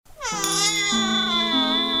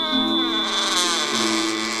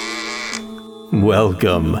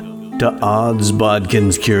Welcome to Odds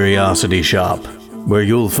Bodkin's Curiosity Shop, where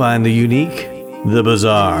you'll find the unique, the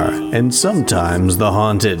bizarre, and sometimes the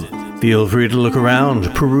haunted. Feel free to look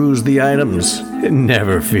around, peruse the items, and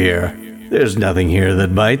never fear, there's nothing here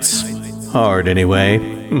that bites. Hard anyway.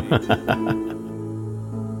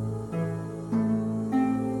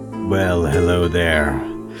 Well, hello there.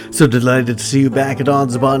 So delighted to see you back at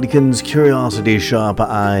Odds Bodkin's Curiosity Shop.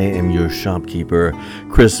 I am your shopkeeper,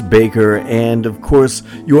 Chris Baker, and of course,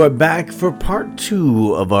 you are back for part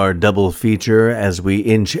 2 of our double feature as we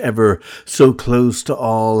inch ever so close to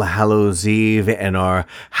All Hallows Eve and our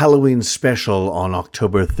Halloween special on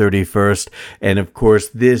October 31st. And of course,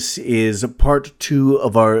 this is part 2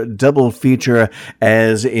 of our double feature,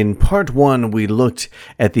 as in part 1, we looked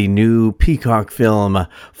at the new Peacock film,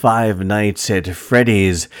 Five Nights at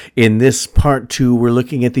Freddy's. In this part 2, we're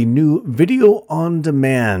looking at the new video on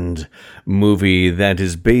demand movie that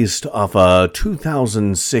is based off a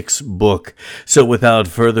 2006 book. So without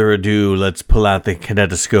further ado, let's pull out the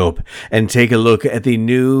kinetoscope and take a look at the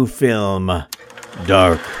new film,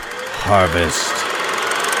 Dark Harvest.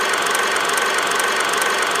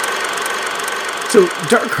 So,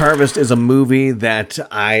 Dark Harvest is a movie that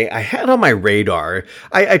I had on my radar.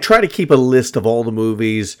 I try to keep a list of all the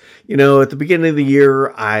movies. You know, at the beginning of the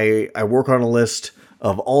year, I work on a list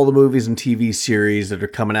of all the movies and TV series that are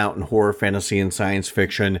coming out in horror, fantasy, and science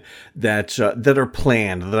fiction that are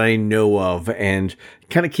planned, that I know of, and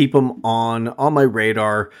kind of keep them on my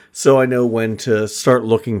radar so I know when to start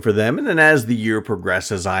looking for them. And then as the year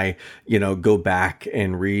progresses, I, go back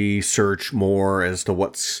and research more as to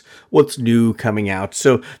what's new coming out.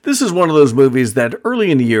 So this is one of those movies that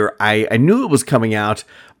early in the year, I knew it was coming out,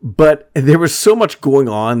 but there was so much going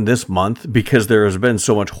on this month because there has been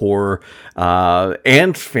so much horror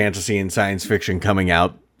and fantasy and science fiction coming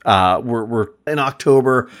out. We're in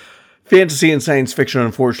October. Fantasy and science fiction,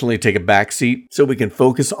 unfortunately, take a backseat so we can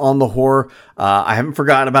focus on the horror. I haven't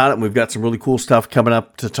forgotten about it, and we've got some really cool stuff coming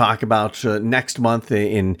up to talk about next month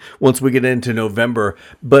once we get into November.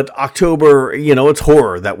 But October, it's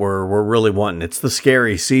horror that we're really wanting. It's the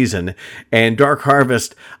scary season, and Dark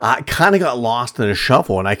Harvest kind of got lost in a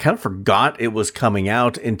shuffle, and I kind of forgot it was coming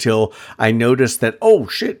out until I noticed that, oh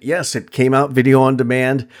shit, yes, it came out video on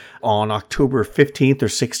demand on October 15th or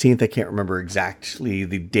 16th. I can't remember exactly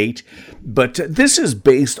the date. But this is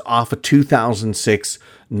based off a 2006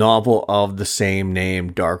 novel of the same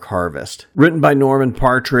name, Dark Harvest, written by Norman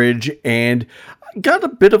Partridge, and got a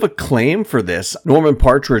bit of acclaim for this. Norman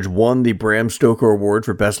Partridge won the Bram Stoker Award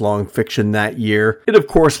for Best Long Fiction that year. It, of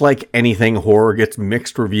course, like anything horror, gets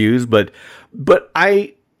mixed reviews, but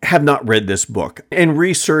I have not read this book. In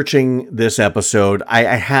researching this episode, I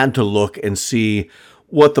had to look and see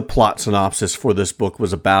what the plot synopsis for this book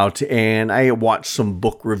was about, and I watched some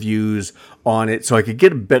book reviews on it so I could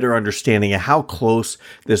get a better understanding of how close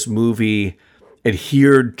this movie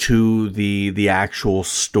adhered to the actual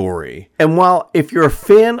story. And while if you're a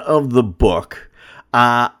fan of the book,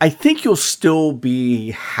 I think you'll still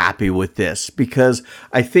be happy with this, because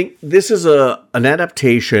I think this is an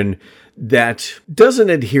adaptation that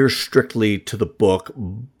doesn't adhere strictly to the book,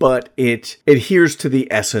 but it adheres to the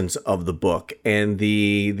essence of the book and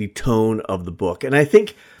the tone of the book. And I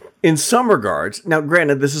think in some regards, now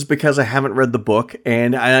granted, this is because I haven't read the book,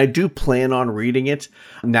 and I do plan on reading it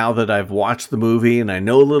now that I've watched the movie and I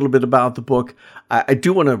know a little bit about the book. I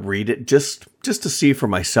do want to read it just to see for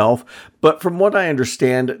myself. But from what I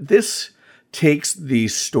understand, this takes the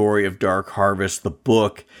story of Dark Harvest, the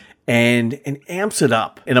book, and amps it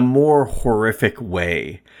up in a more horrific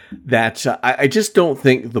way that I just don't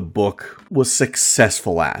think the book was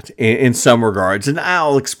successful at in some regards. And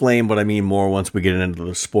I'll explain what I mean more once we get into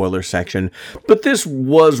the spoiler section. But this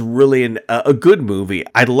was really a good movie.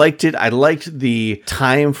 I liked it. I liked the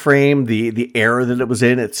time frame, the era that it was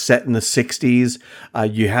in. It's set in the 60s.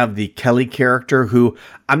 You have the Kelly character, who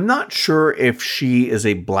I'm not sure if she is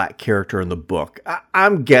a black character in the book.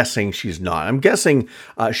 I'm guessing she's not. I'm guessing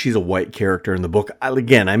she's a white character in the book.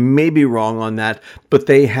 Again, I may be wrong on that, but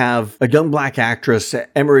they have a young black actress,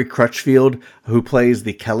 Emery Crutchfield, who plays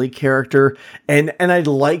the Kelly character. And I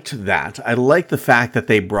liked that. I liked the fact that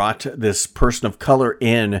they brought this person of color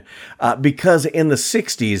in because in the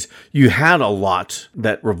 60s, you had a lot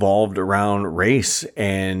that revolved around race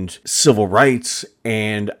and civil rights.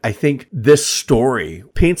 And I think this story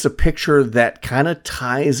paints a picture that kind of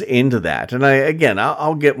ties into that. And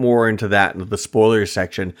I'll get more into that in the spoiler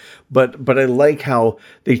section, but I like how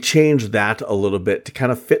they changed that a little bit to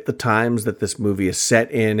kind of fit the times that this movie is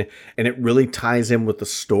set in, and it really ties in with the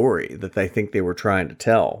story that I think they were trying to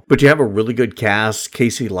tell. But you have a really good cast.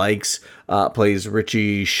 Casey Likes plays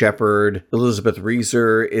Richie Shepherd. Elizabeth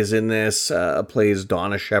Reeser is in this, plays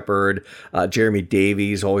Donna Shepherd. Jeremy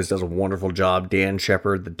Davies always does a wonderful job. Dan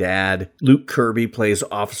Shepherd, the dad. Luke Kirby plays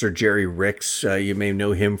Officer Jerry Ricks. You may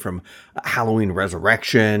know him from Halloween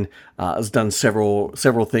Resurrection. Has done several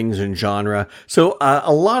things in genre. So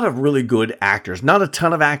a lot of really good actors. Not a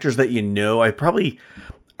ton of actors that you know.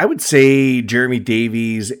 I would say Jeremy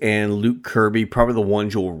Davies and Luke Kirby, probably the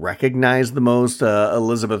ones you'll recognize the most.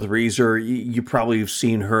 Elizabeth Reeser, you probably have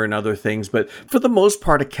seen her in other things, but for the most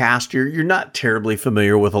part, a cast, you're not terribly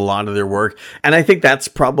familiar with a lot of their work. And I think that's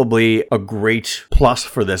probably a great plus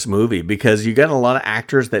for this movie, because you got a lot of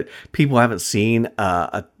actors that people haven't seen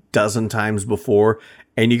a dozen times before,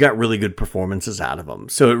 and you got really good performances out of them.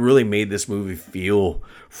 So it really made this movie feel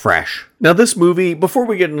fresh. Now, this movie, before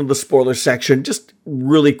we get into the spoiler section, just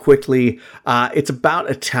really quickly, it's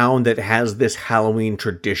about a town that has this Halloween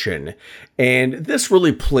tradition. And this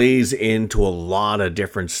really plays into a lot of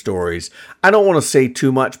different stories. I don't want to say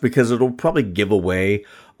too much because it'll probably give away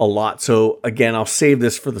a lot. So again, I'll save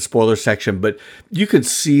this for the spoiler section, but you could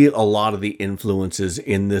see a lot of the influences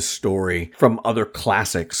in this story from other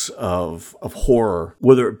classics of horror,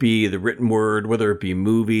 whether it be the written word, whether it be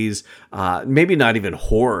movies, maybe not even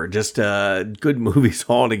horror, just good movies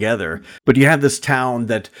altogether. But you have this town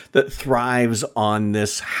that thrives on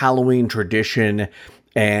this Halloween tradition,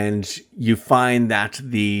 and you find that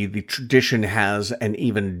the tradition has an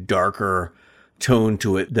even darker tone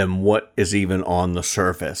to it than what is even on the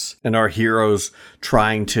surface. And our heroes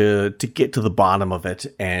trying to get to the bottom of it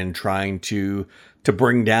and trying to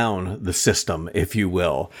bring down the system, if you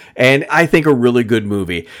will. And I think a really good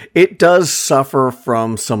movie. It does suffer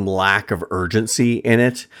from some lack of urgency in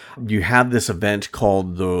it. You have this event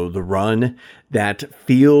called the Run that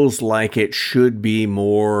feels like it should be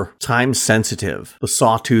more time sensitive. The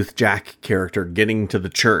Sawtooth Jack character getting to the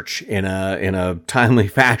church in a timely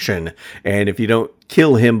fashion. And if you don't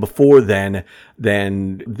kill him before then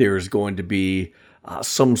there's going to be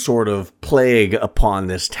some sort of plague upon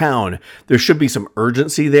this town. There should be some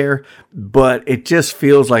urgency there, but it just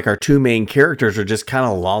feels like our two main characters are just kind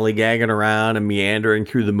of lollygagging around and meandering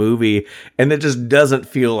through the movie, and it just doesn't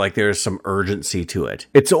feel like there's some urgency to it.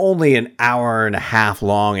 It's only an hour and a half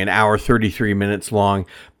long, an hour 33 minutes long,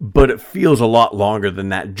 but it feels a lot longer than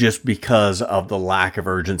that just because of the lack of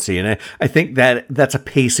urgency. And I think that that's a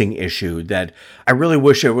pacing issue that I really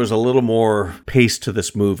wish there was a little more pace to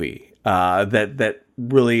this movie. That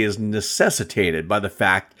really is necessitated by the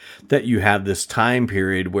fact that you have this time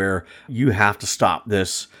period where you have to stop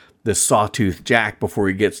this Sawtooth Jack before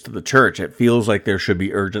he gets to the church. It feels like there should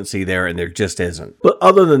be urgency there, and there just isn't. But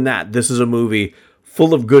other than that, this is a movie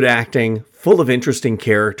full of good acting, full of interesting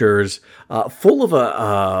characters, full of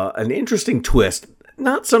an interesting twist.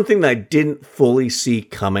 Not something that I didn't fully see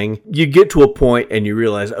coming. You get to a point and you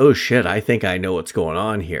realize, oh shit, I think I know what's going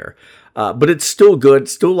on here. But it's still good,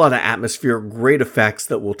 still a lot of atmosphere, great effects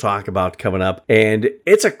that we'll talk about coming up. And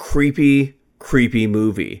it's a creepy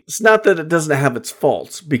movie. It's not that it doesn't have its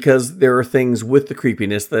faults, because there are things with the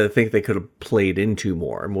creepiness that I think they could have played into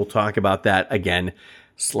more. And we'll talk about that again.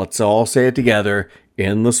 So let's all say it together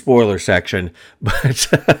in the spoiler section.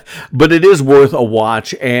 But it is worth a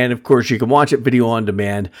watch. And of course, you can watch it video on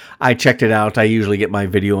demand. I checked it out. I usually get my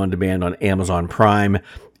video on demand on Amazon Prime.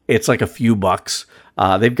 It's like a few bucks.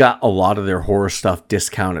 They've got a lot of their horror stuff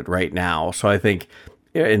discounted right now. So I think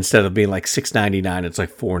instead of being like $6.99, it's like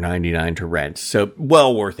 $4.99 to rent. So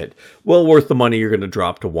well worth it. Well worth the money you're going to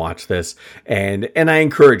drop to watch this. And I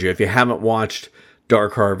encourage you, if you haven't watched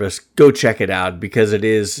Dark Harvest, go check it out, because it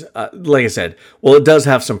is, like I said, well, it does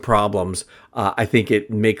have some problems. I think it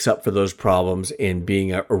makes up for those problems in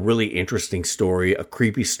being a really interesting story, a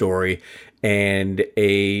creepy story, and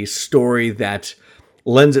a story that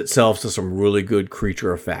lends itself to some really good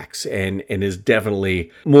creature effects, and is definitely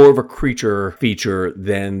more of a creature feature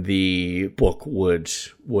than the book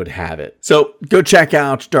would have it. So go check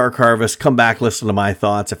out Dark Harvest, come back, listen to my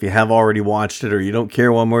thoughts. If you have already watched it or you don't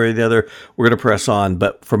care one way or the other, we're going to press on,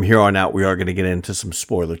 but from here on out, we are going to get into some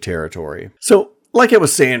spoiler territory. So like I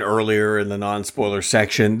was saying earlier in the non-spoiler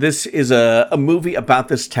section, this is a movie about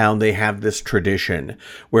this town. They have this tradition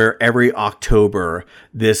where every October,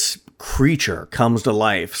 this creature comes to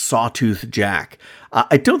life, Sawtooth Jack.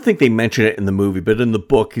 I don't think they mention it in the movie, but in the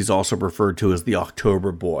book, he's also referred to as the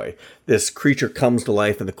October Boy. This creature comes to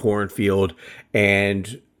life in the cornfield,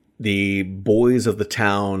 and the boys of the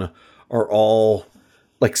town are all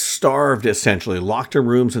like starved, essentially locked in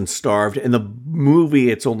rooms and starved. In the movie,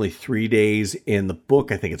 it's only 3 days. In the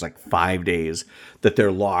book, I think it's like 5 days that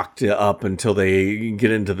they're locked up until they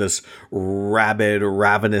get into this rabid,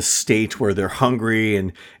 ravenous state where they're hungry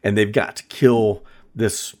and they've got to kill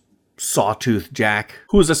this Sawtooth Jack,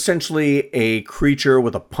 who is essentially a creature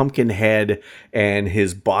with a pumpkin head, and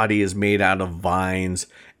his body is made out of vines,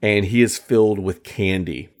 and he is filled with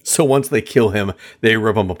candy. So once they kill him, they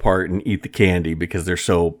rip him apart and eat the candy because they're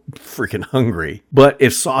so freaking hungry. But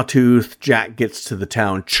if Sawtooth Jack gets to the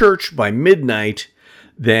town church by midnight,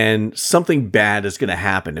 then something bad is going to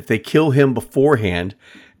happen. If they kill him beforehand,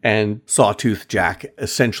 and Sawtooth Jack,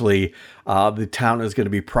 essentially, the town is going to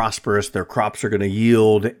be prosperous, their crops are going to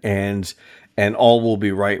yield, and all will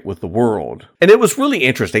be right with the world. And it was really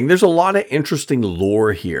interesting. There's a lot of interesting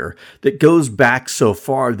lore here that goes back so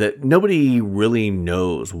far that nobody really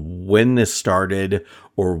knows when this started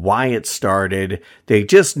or why it started. They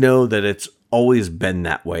just know that it's always been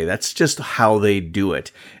that way. That's just how they do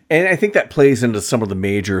it. And I think that plays into some of the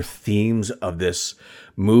major themes of this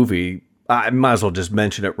movie. I might as well just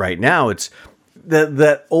mention it right now. It's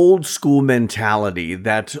that old school mentality,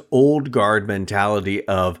 that old guard mentality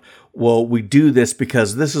of, well, we do this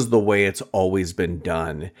because this is the way it's always been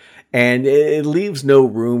done. And it leaves no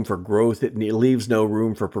room for growth. It leaves no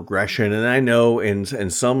room for progression. And I know in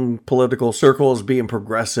some political circles, being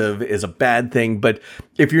progressive is a bad thing. But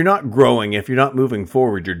if you're not growing, if you're not moving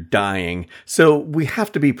forward, you're dying. So we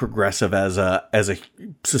have to be progressive as a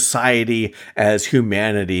society, as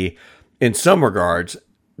humanity. In some regards,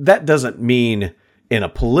 that doesn't mean in a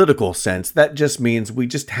political sense. That just means we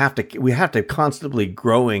have to constantly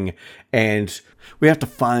growing, and we have to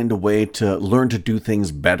find a way to learn to do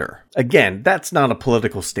things better. Again, that's not a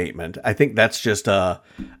political statement. I think that's just a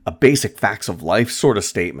basic facts of life sort of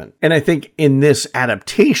statement. And I think in this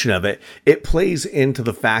adaptation of it, it plays into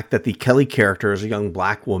the fact that the Kelly character is a young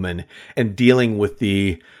black woman and dealing with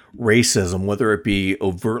the racism, whether it be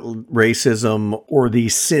overt racism or the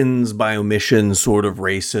sins by omission sort of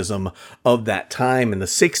racism of that time in the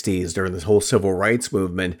 60s during this whole civil rights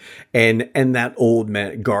movement, and that old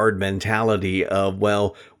guard mentality of,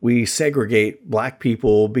 well, we segregate black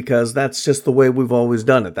people because that's just the way we've always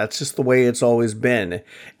done it. That's just the way it's always been.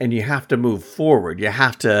 And you have to move forward. You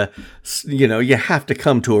have to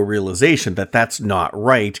come to a realization that that's not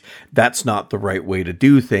right. That's not the right way to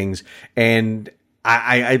do things. And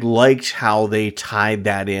I liked how they tied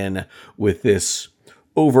that in with this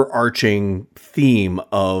overarching theme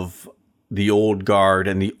of the old guard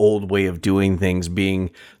and the old way of doing things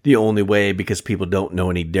being the only way because people don't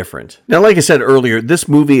know any different. Now, like I said earlier, this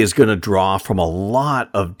movie is going to draw from a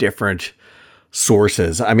lot of different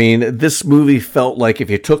sources. I mean, this movie felt like if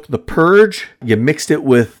you took The Purge, you mixed it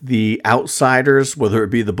with The Outsiders, whether it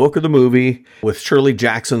be the book or the movie, with Shirley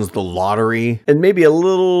Jackson's The Lottery, and maybe a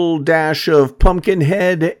little dash of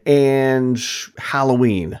Pumpkinhead and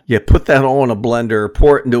Halloween. You put that all in a blender,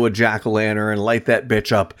 pour it into a jack-o'-lantern, and light that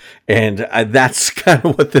bitch up, and that's kind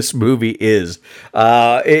of what this movie is.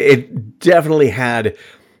 It definitely had,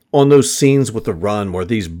 on those scenes with the run where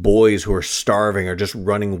these boys who are starving are just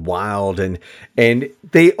running wild, and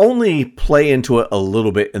they only play into it a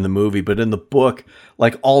little bit in the movie, but in the book,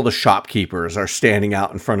 like, all the shopkeepers are standing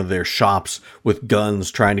out in front of their shops with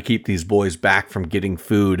guns trying to keep these boys back from getting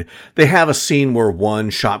food. They have a scene where one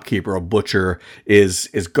shopkeeper, a butcher, is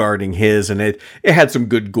guarding his, and it had some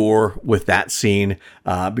good gore with that scene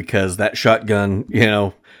because that shotgun,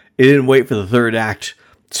 it didn't wait for the third act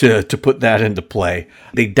to put that into play.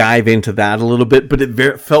 They dive into that a little bit, but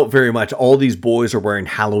it felt very much, all these boys are wearing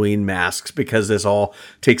Halloween masks because this all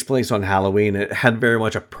takes place on Halloween. It had very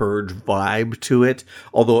much a Purge vibe to it,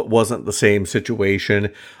 although it wasn't the same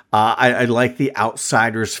situation. I like the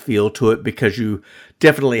Outsiders feel to it because you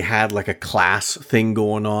definitely had like a class thing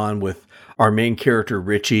going on with our main character,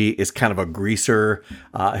 Richie, is kind of a greaser.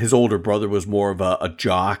 His older brother was more of a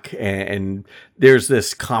jock. And there's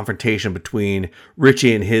this confrontation between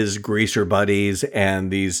Richie and his greaser buddies and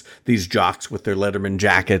these jocks with their Letterman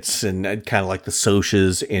jackets and kind of like the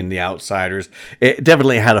Socs in The Outsiders. It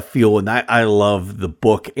definitely had a feel, and I love the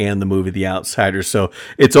book and the movie The Outsiders. So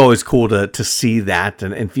it's always cool to see that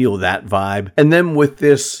and feel that vibe. And then with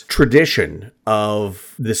this tradition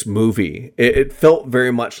of this movie, it felt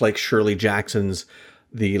very much like Shirley Jackson's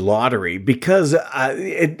The Lottery, because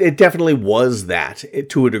it definitely was that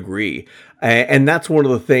to a degree. And that's one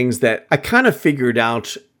of the things that I kind of figured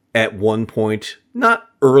out at one point, not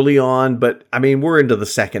early on, but I mean, we're into the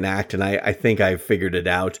second act, and I think I figured it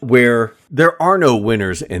out, where there are no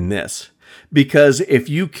winners in this. Because if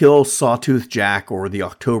you kill Sawtooth Jack or the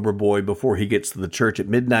October Boy before he gets to the church at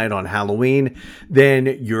midnight on Halloween,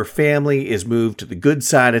 then your family is moved to the good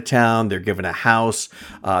side of town. They're given a house,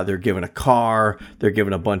 they're given a car, they're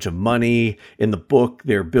given a bunch of money. In the book,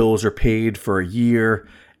 their bills are paid for a year.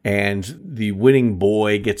 And the winning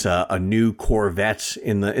boy gets a new Corvette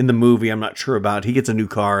in the movie. I'm not sure about. He gets a new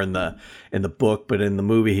car in the book, but in the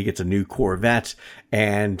movie he gets a new Corvette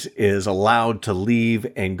and is allowed to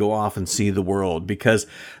leave and go off and see the world, because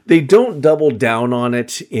they don't double down on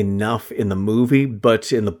it enough in the movie,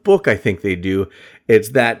 but in the book I think they do. It's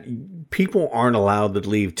that people aren't allowed to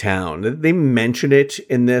leave town. They mention it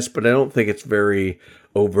in this, but I don't think it's very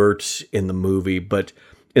overt in the movie. But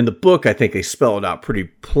in the book, I think they spell it out pretty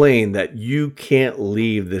plain that you can't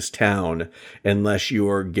leave this town unless you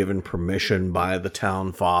are given permission by the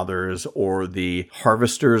town fathers or the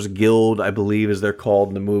Harvesters Guild, I believe is they're called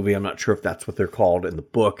in the movie. I'm not sure if that's what they're called in the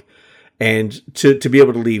book. And to be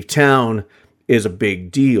able to leave town is a big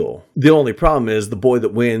deal. The only problem is the boy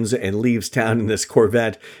that wins and leaves town in this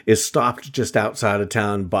Corvette is stopped just outside of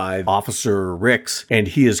town by Officer Ricks, and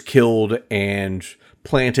he is killed and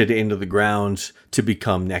planted into the ground to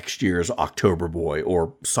become next year's October Boy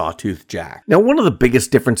or Sawtooth Jack. Now, one of the biggest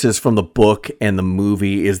differences from the book and the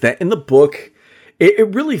movie is that in the book,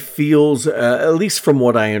 it really feels, at least from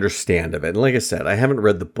what I understand of it, and like I said, I haven't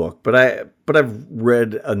read the book, but I've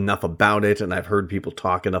read enough about it and I've heard people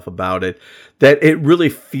talk enough about it, that it really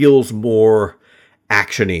feels more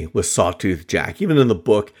action-y with Sawtooth Jack. Even in the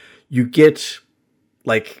book, you get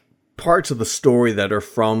like parts of the story that are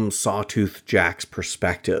from Sawtooth Jack's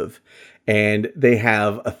perspective. And they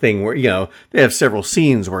have a thing where, they have several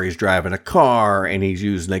scenes where he's driving a car and he's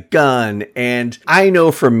using a gun. And I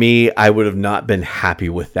know for me, I would have not been happy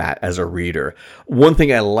with that as a reader. One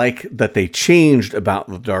thing I like that they changed about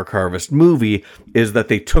the Dark Harvest movie is that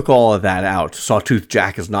they took all of that out. Sawtooth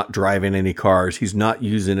Jack is not driving any cars. He's not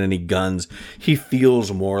using any guns. He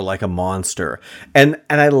feels more like a monster. And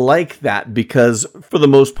I like that because for the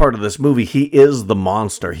most part of this movie, he is the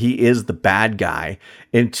monster. He is the bad guy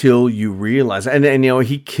until you realize, and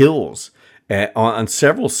he kills on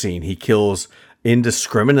several scenes. He kills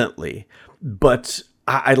indiscriminately, but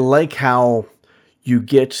I like how you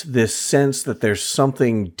get this sense that there's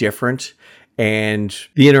something different, and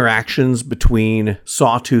the interactions between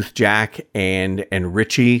Sawtooth Jack and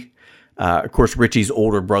Richie. Of course, Richie's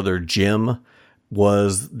older brother Jim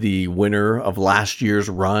was the winner of last year's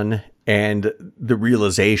run, and the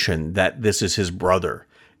realization that this is his brother.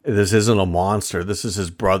 This isn't a monster. This is his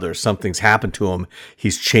brother. Something's happened to him.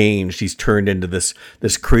 He's changed. He's turned into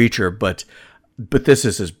this creature, but this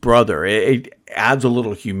is his brother. It adds a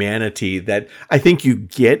little humanity that I think you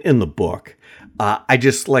get in the book.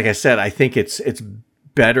 Like I said, I think it's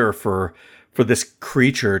better for this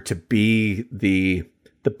creature to be the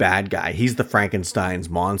bad guy. He's the Frankenstein's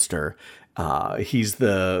monster. He's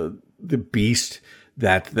the beast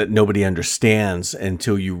that nobody understands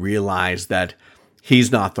until you realize that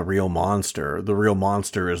he's not the real monster. The real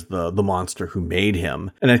monster is the monster who made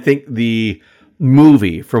him. And I think the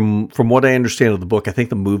movie, from what I understand of the book, I think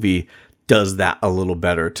the movie does that a little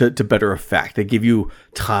better, to better effect. They give you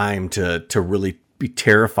time to really be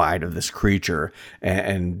terrified of this creature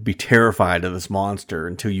and be terrified of this monster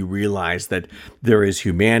until you realize that there is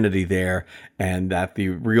humanity there and that the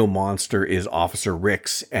real monster is Officer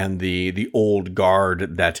Ricks and the old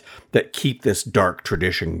guard that keep this dark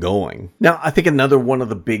tradition going. Now, I think another one of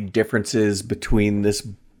the big differences between this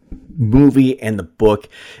movie and the book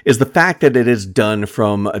is the fact that it is done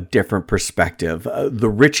from a different perspective. The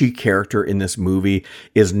Richie character in this movie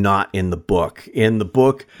is not in the book. In the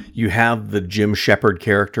book, you have the Jim Shepard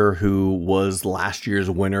character who was last year's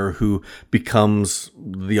winner, who becomes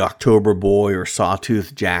the October Boy or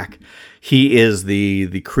Sawtooth Jack. He is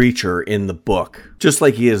the creature in the book, just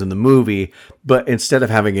like he is in the movie. But instead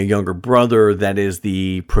of having a younger brother that is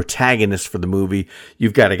the protagonist for the movie,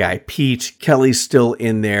 you've got a guy, Pete. Kelly's still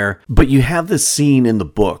in there. But you have this scene in the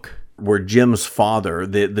book where Jim's father,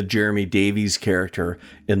 the Jeremy Davies character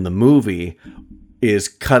in the movie, is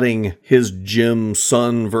cutting his Jim's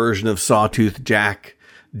son version of Sawtooth Jack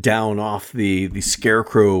down off the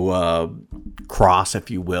scarecrow cross, if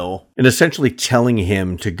you will, and essentially telling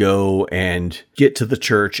him to go and get to the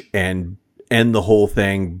church and end the whole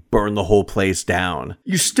thing, burn the whole place down.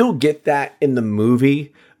 You still get that in the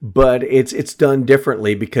movie, but it's done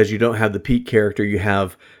differently because you don't have the Pete character. You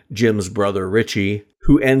have Jim's brother, Richie,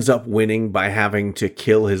 who ends up winning by having to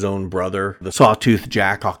kill his own brother, the Sawtooth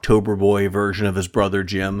Jack October Boy version of his brother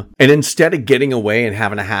Jim. And instead of getting away and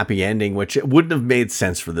having a happy ending, which it wouldn't have made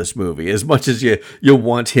sense for this movie, as much as you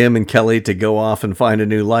want him and Kelly to go off and find a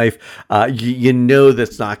new life, you know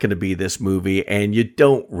that's not going to be this movie, and you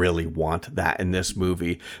don't really want that in this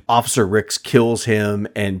movie. Officer Ricks kills him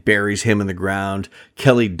and buries him in the ground.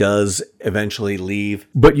 Kelly does eventually leave,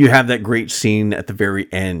 but you have that great scene at the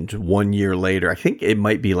very end, 1 year later. I think it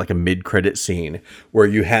might be like a mid-credit scene where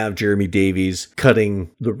you have Jeremy Davies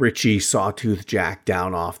cutting the Richie Sawtooth Jack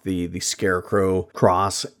down off the Scarecrow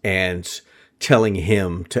cross and telling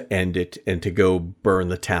him to end it and to go burn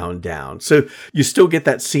the town down. So you still get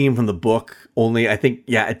that scene from the book, only I think,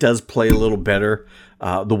 it does play a little better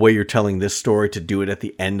the way you're telling this story to do it at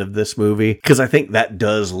the end of this movie, because I think that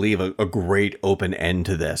does leave a great open end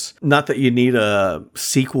to this. Not that you need a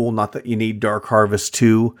sequel, not that you need Dark Harvest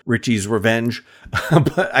 2, Richie's Revenge,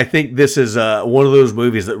 but I think this is one of those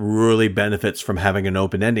movies that really benefits from having an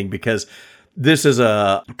open ending, because this is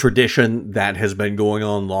a tradition that has been going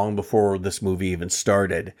on long before this movie even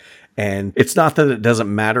started. And it's not that it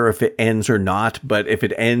doesn't matter if it ends or not, but if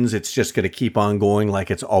it ends, it's just going to keep on going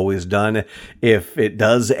like it's always done. If it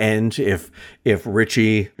does end, if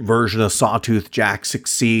Richie version of Sawtooth Jack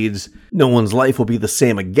succeeds, no one's life will be the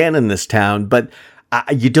same again in this town, but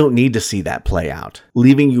you don't need to see that play out.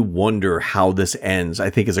 Leaving you wonder how this ends, I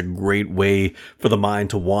think, is a great way for the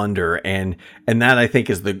mind to wander. And that, I think,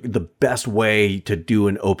 is the best way to do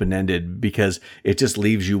an open-ended, because it just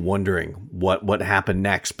leaves you wondering what happened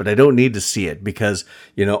next. But I don't need to see it, because,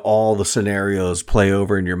 all the scenarios play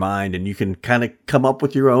over in your mind and you can kind of come up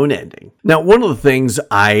with your own ending. Now, one of the things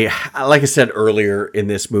like I said earlier in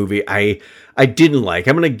this movie, I didn't like.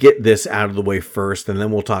 I'm going to get this out of the way first, and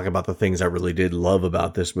then we'll talk about the things I really did love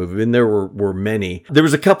about this movie. And there were many. There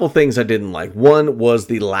was a couple things I didn't like. One was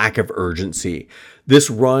the lack of urgency.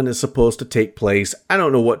 This run is supposed to take place, I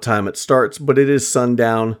don't know what time it starts, but it is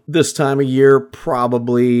sundown. This time of year,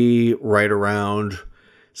 probably right around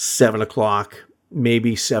 7 o'clock.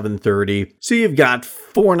 Maybe 7:30. So you've got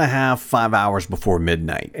 5 hours before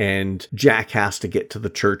midnight, and Jack has to get to the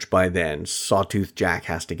church by then. Sawtooth Jack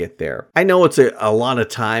has to get there. I know it's a lot of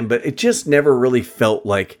time, but it just never really felt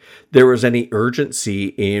like there was any urgency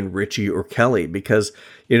in Richie or Kelly, because,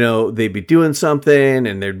 they'd be doing something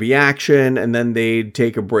and there'd be action, and then they'd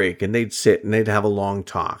take a break and they'd sit and they'd have a long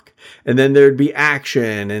talk. And then there'd be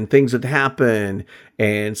action and things would happen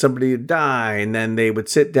and somebody would die, and then they would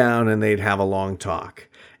sit down and they'd have a long talk.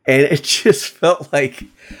 And it just felt like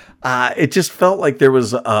there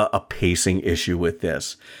was a pacing issue with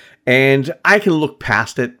this. And I can look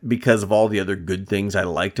past it because of all the other good things I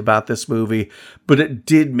liked about this movie, but it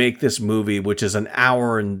did make this movie, which is an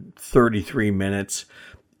hour and 33 minutes,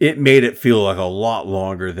 it made it feel like a lot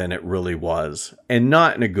longer than it really was, and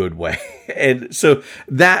not in a good way. And so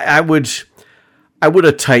that I would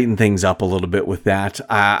have tightened things up a little bit with that.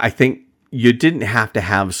 I think you didn't have to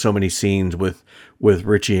have so many scenes with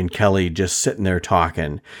Richie and Kelly just sitting there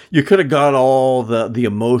talking. You could have got all the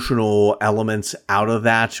emotional elements out of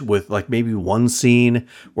that with like maybe one scene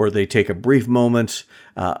where they take a brief moment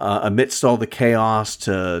amidst all the chaos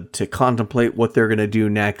to contemplate what they're going to do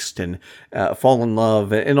next and fall in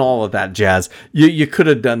love and all of that jazz. You could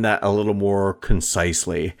have done that a little more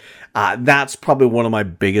concisely. That's probably one of my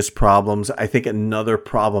biggest problems. I think another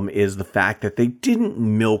problem is the fact that they didn't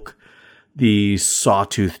milk the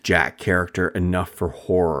Sawtooth Jack character enough for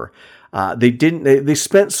horror. They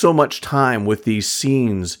spent so much time with these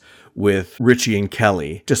scenes with Richie and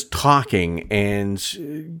Kelly just talking and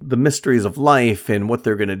the mysteries of life and what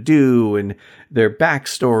they're going to do and their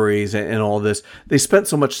backstories and all this. They spent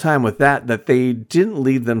so much time with that they didn't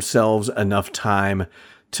leave themselves enough time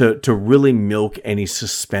to really milk any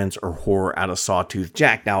suspense or horror out of Sawtooth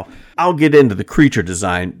Jack. Now, I'll get into the creature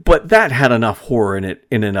design, but that had enough horror in it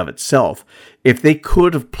in and of itself. If they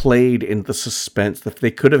could have played into the suspense, if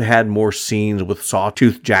they could have had more scenes with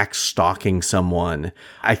Sawtooth Jack stalking someone,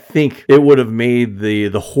 I think it would have made the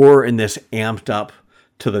horror in this amped up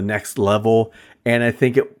to the next level. And I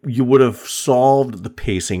think you would have solved the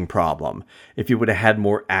pacing problem if you would have had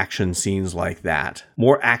more action scenes like that.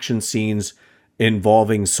 More action scenes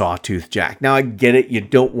involving Sawtooth Jack. Now, I get it. You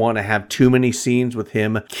don't want to have too many scenes with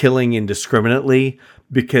him killing indiscriminately,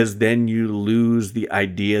 because then you lose the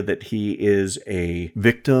idea that he is a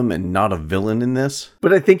victim and not a villain in this.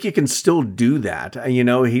 But I think you can still do that.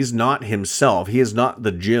 He's not himself. He is not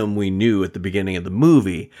the Jim we knew at the beginning of the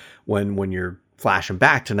movie when you're flashing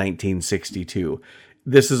back to 1962.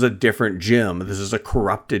 this is a different Jim. This is a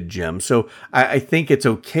corrupted Jim. So I think it's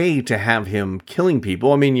okay to have him killing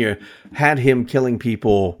people. I mean, you had him killing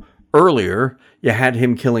people earlier. You had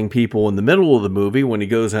him killing people in the middle of the movie when he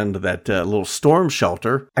goes into that little storm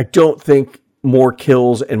shelter. I don't think more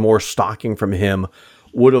kills and more stalking from him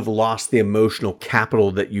would have lost the emotional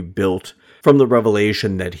capital that you built from the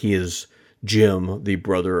revelation that he is Jim, the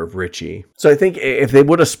brother of Richie. So I think if they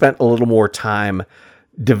would have spent a little more time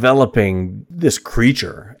developing this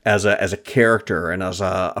creature as a character and as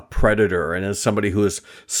a predator and as somebody who is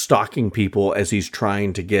stalking people as he's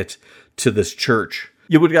trying to get to this church,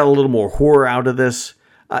 you would have got a little more horror out of this.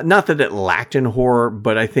 Not that it lacked in horror,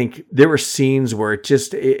 but I think there were scenes where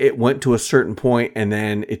it went to a certain point and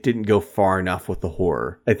then it didn't go far enough with the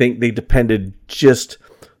horror. I think they depended just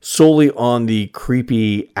solely on the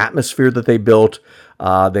creepy atmosphere that they built.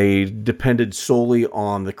 They depended solely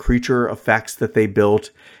on the creature effects that they built,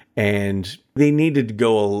 and they needed to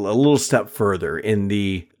go a little step further in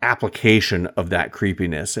the application of that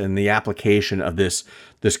creepiness and the application of this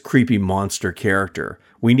creepy monster character.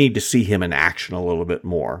 We need to see him in action a little bit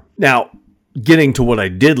more. Now, getting to what I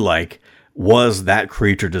did like was that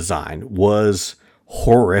creature design was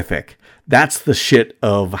horrific. That's the shit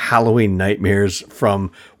of Halloween nightmares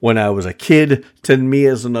from when I was a kid to me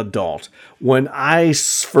as an adult. When I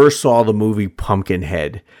first saw the movie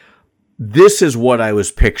Pumpkinhead, this is what I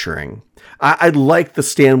was picturing. I like the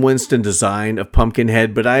Stan Winston design of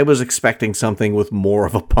Pumpkinhead, but I was expecting something with more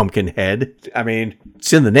of a pumpkin head. I mean,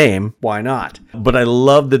 it's in the name. Why not? But I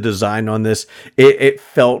love the design on this. It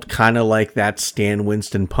felt kind of like that Stan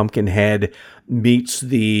Winston Pumpkinhead meets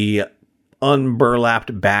the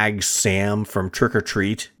unburlapped bag Sam from Trick or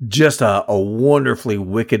Treat. Just a wonderfully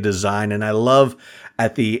wicked design. And I love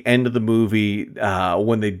at the end of the movie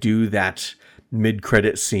when they do that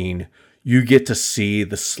mid-credit scene, you get to see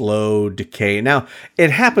the slow decay. Now,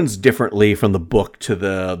 it happens differently from the book to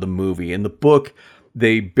the movie. In the book,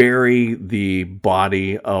 they bury the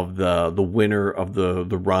body of the winner of the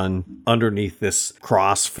run underneath this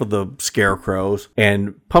cross for the scarecrows,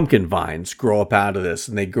 and pumpkin vines grow up out of this,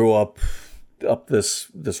 and they grow up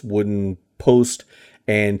this wooden post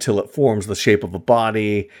until it forms the shape of a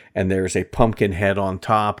body, and there's a pumpkin head on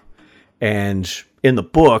top. And in the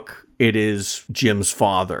book, it is Jim's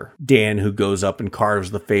father, Dan, who goes up and carves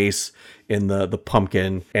the face in the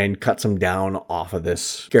pumpkin and cuts him down off of this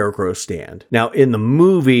scarecrow stand. Now, in the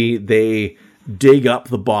movie, they dig up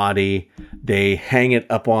the body, they hang it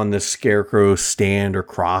up on this scarecrow stand or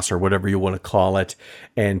cross or whatever you want to call it,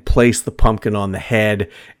 and place the pumpkin on the head.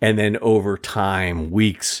 And then over time,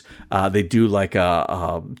 weeks, they do like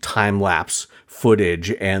a time-lapse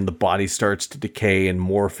footage, and the body starts to decay and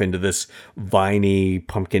morph into this viney,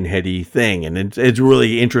 pumpkin-heady thing. And it's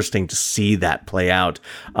really interesting to see that play out.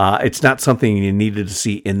 It's not something you needed to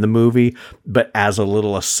see in the movie, but as a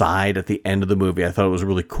little aside at the end of the movie, I thought it was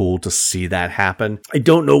really cool to see that happen. I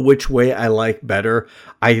don't know which way I like better.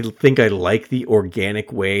 I think I like the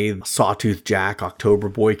organic way Sawtooth Jack, October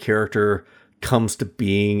Boy character comes to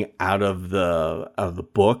being out of the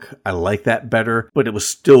book. I like that better, but it was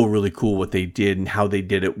still really cool what they did and how they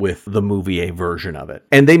did it with the movie A version of it.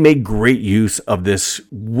 And they made great use of this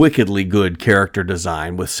wickedly good character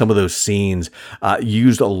design with some of those scenes,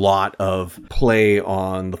 used a lot of play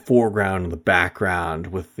on the foreground and the background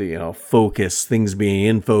with the, focus, things being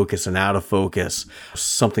in focus and out of focus,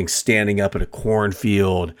 something standing up in a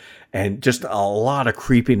cornfield, and just a lot of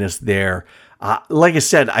creepiness there. Like I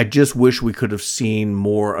said, I just wish we could have seen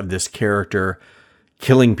more of this character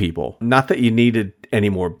killing people. Not that you needed any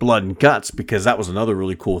more blood and guts, because that was another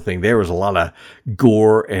really cool thing. There was a lot of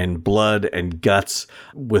gore and blood and guts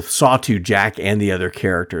with Sawtooth Jack and the other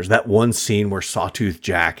characters. That one scene where Sawtooth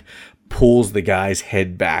Jack pulls the guy's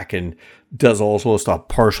head back and does almost a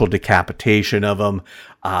partial decapitation of him,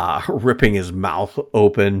 ripping his mouth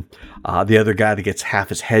open. The other guy that gets half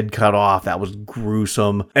his head cut off, that was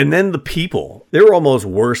gruesome. And then the people, they were almost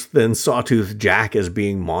worse than Sawtooth Jack as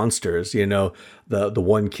being monsters. The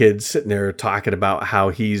one kid sitting there talking about how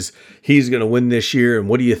he's going to win this year, and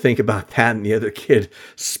what do you think about that? And the other kid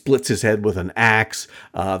splits his head with an axe.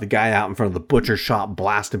 The guy out in front of the butcher shop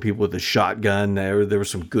blasting people with a shotgun. There was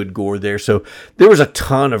some good gore there. So there was a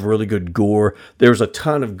ton of really good gore. There was a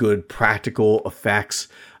ton of good practical effects.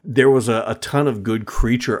 There was a ton of good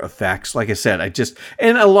creature effects. Like I said,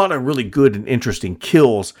 and a lot of really good and interesting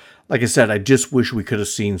kills. Like I said, I just wish we could have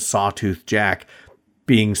seen Sawtooth Jack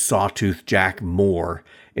being Sawtooth Jack more,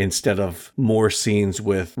 instead of more scenes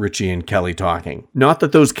with Richie and Kelly talking. Not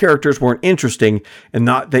that those characters weren't interesting, and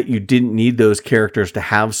not that you didn't need those characters to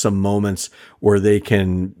have some moments where they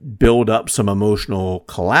can build up some emotional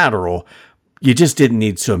collateral. you just didn't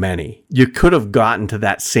need so many. You could have gotten to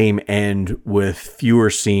that same end with fewer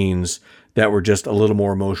scenes that were just a little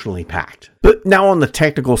more emotionally packed. But now on the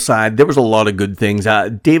technical side, there was a lot of good things.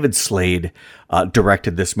 David Slade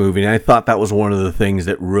directed this movie, and I thought that was one of the things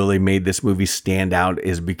that really made this movie stand out,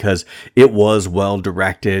 is because it was well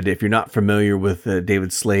directed. If you're not familiar with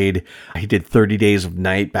David Slade, he did 30 Days of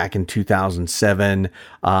Night back in 2007.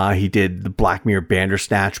 He did the Black Mirror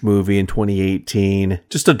Bandersnatch movie in 2018.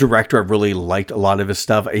 Just a director I've really liked a lot of his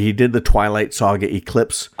stuff. He did the Twilight Saga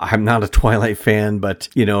Eclipse. I'm not a Twilight fan, but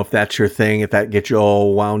if that's your thing, if that gets you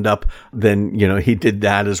all wound up, then he did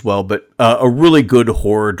that as well. But a really good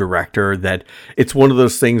horror director that it's one of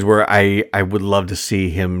those things where I would love to see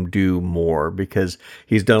him do more, because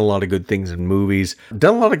he's done a lot of good things in movies,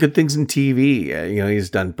 done a lot of good things in TV. He's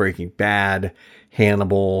done Breaking Bad,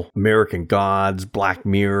 Hannibal, American Gods, Black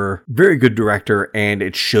Mirror. Very good director, and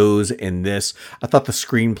it shows in this. I thought the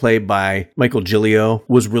screenplay by Michael Giglio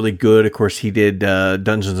was really good. Of course, he did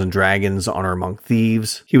Dungeons and Dragons: Honor Among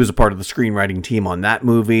Thieves. He was a part of the screenwriting team on that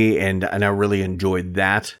movie, and I really enjoyed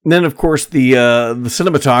that. And then, of course, the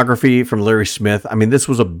cinematography from Larry Smith. I mean, this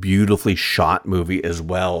was a beautifully shot movie as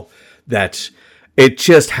well, that it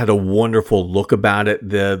just had a wonderful look about it.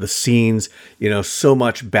 The scenes, so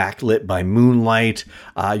much backlit by moonlight.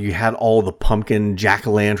 You had all the pumpkin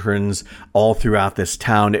jack-o'-lanterns all throughout this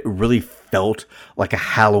town. It really felt like a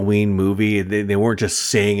Halloween movie. They weren't just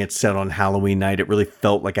saying it's set on Halloween night. It really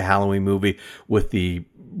felt like a Halloween movie, with the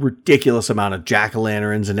ridiculous amount of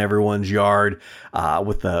jack-o'-lanterns in everyone's yard,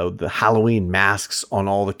 with the Halloween masks on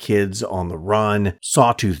all the kids on the run.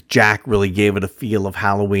 Sawtooth Jack really gave it a feel of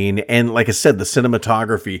Halloween. And like I said, the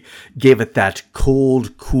cinematography gave it that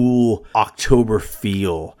cold, cool October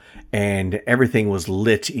feel. And everything was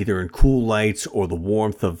lit either in cool lights or the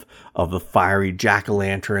warmth of the fiery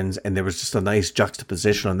jack-o'-lanterns, and there was just a nice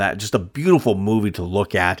juxtaposition on that. Just a beautiful movie to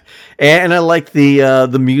look at. And I like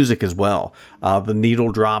the music as well. The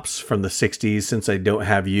Needle Drops from the 60s, Since I Don't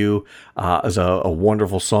Have You, is a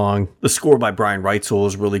wonderful song. The score by Brian Reitzel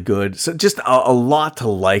is really good. So just a lot to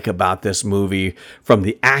like about this movie, from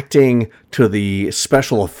the acting to the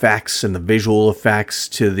special effects and the visual effects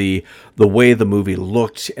to the way the movie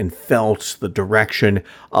looked and felt, the direction.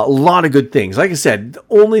 A lot of good things. Like I said, the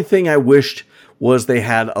only thing I wished was they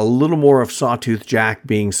had a little more of Sawtooth Jack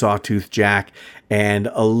being Sawtooth Jack, and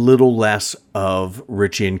a little less of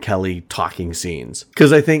Richie and Kelly talking scenes.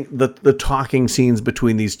 Because I think the talking scenes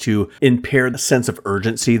between these two impaired the sense of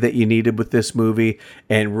urgency that you needed with this movie,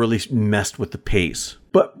 and really messed with the pace.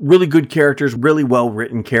 But really good characters, really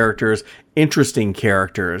well-written characters, interesting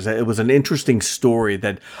characters. It was an interesting story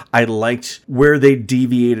that I liked where they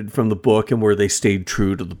deviated from the book and where they stayed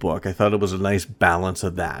true to the book. I thought it was a nice balance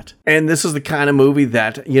of that. And this is the kind of movie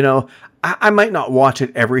that, I might not watch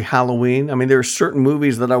it every Halloween. I mean, there are certain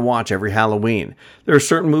movies that I watch every Halloween. There are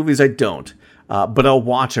certain movies I don't. But I'll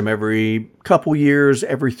watch them every couple years,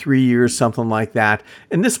 every 3 years, something like that.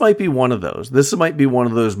 And this might be one of those. This might be one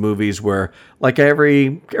of those movies where, like,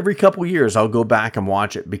 every couple years, I'll go back and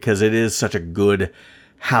watch it, because it is such a good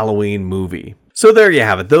Halloween movie. So there you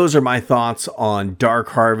have it. Those are my thoughts on Dark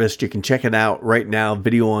Harvest. You can check it out right now,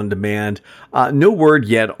 video on demand. No word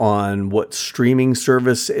yet on what streaming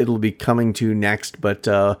service it'll be coming to next, but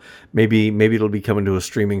maybe it'll be coming to a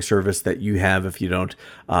streaming service that you have if you don't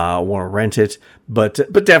want to rent it. But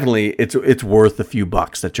definitely, it's worth a few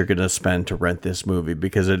bucks that you're going to spend to rent this movie,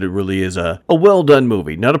 because it really is a well done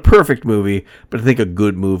movie. Not a perfect movie, but I think a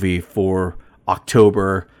good movie for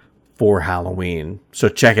October, for Halloween. So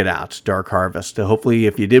check it out, Dark Harvest. Hopefully,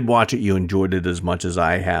 if you did watch it, you enjoyed it as much as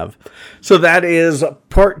I have. So that is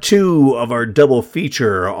part 2 of our double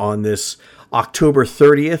feature on this October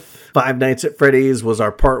 30th. Five Nights at Freddy's was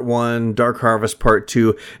our part 1, Dark Harvest part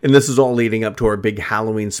 2, and this is all leading up to our big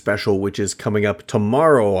Halloween special, which is coming up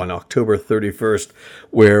tomorrow on October 31st,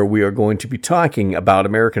 where we are going to be talking about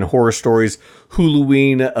American Horror Stories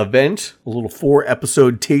Halloween event, a little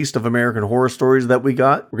 4-episode taste of American Horror Stories that we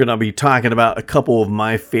got. We're going to be talking about a couple of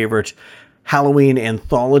my favorite Halloween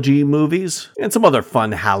anthology movies and some other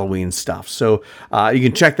fun Halloween stuff. So you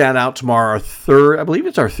can check that out tomorrow. I believe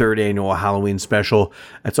it's our 3rd annual Halloween special.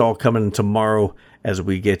 That's all coming tomorrow as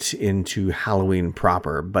we get into Halloween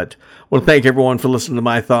proper. But I want to thank everyone for listening to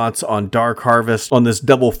my thoughts on Dark Harvest on this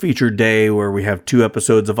double feature day where we have 2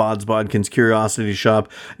 episodes of Odds Bodkin's Curiosity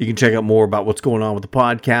Shop. You can check out more about what's going on with the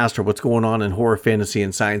podcast or what's going on in horror, fantasy,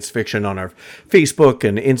 and science fiction on our Facebook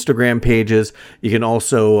and Instagram pages. You can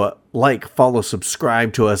also like, follow,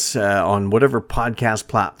 subscribe to us on whatever podcast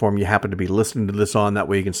platform you happen to be listening to this on. That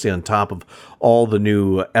way you can stay on top of all the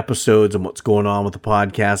new episodes and what's going on with the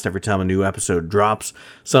podcast every time a new episode drops.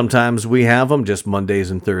 Sometimes we have them just Mondays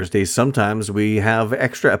and Thursdays. Sometimes we have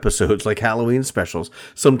extra episodes like Halloween specials.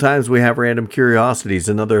 Sometimes we have random curiosities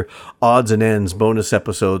and other odds and ends bonus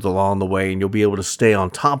episodes along the way, and you'll be able to stay on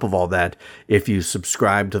top of all that if you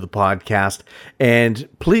subscribe to the podcast. And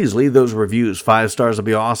please leave those reviews. 5 stars will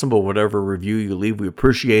be awesome, but whatever review you leave, we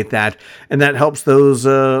appreciate that. And that helps those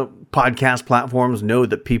podcast platforms know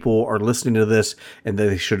that people are listening to this and that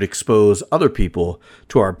they should expose other people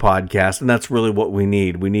to our podcast. And that's really what we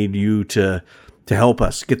need. We need you to help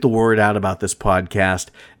us get the word out about this podcast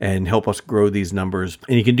and help us grow these numbers.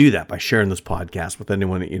 And you can do that by sharing this podcast with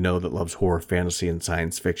anyone that you know that loves horror, fantasy, and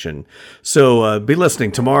science fiction. So be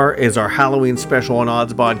listening. Tomorrow is our Halloween special on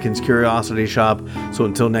Odds Bodkin's Curiosity Shop. So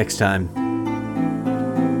until next time.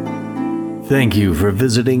 Thank you for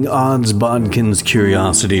visiting Odds Bodkin's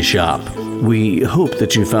Curiosity Shop. We hope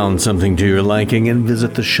that you found something to your liking and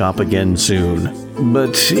visit the shop again soon.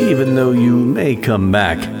 But even though you may come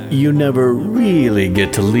back, you never really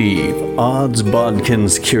get to leave Odds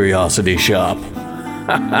Bodkin's Curiosity Shop.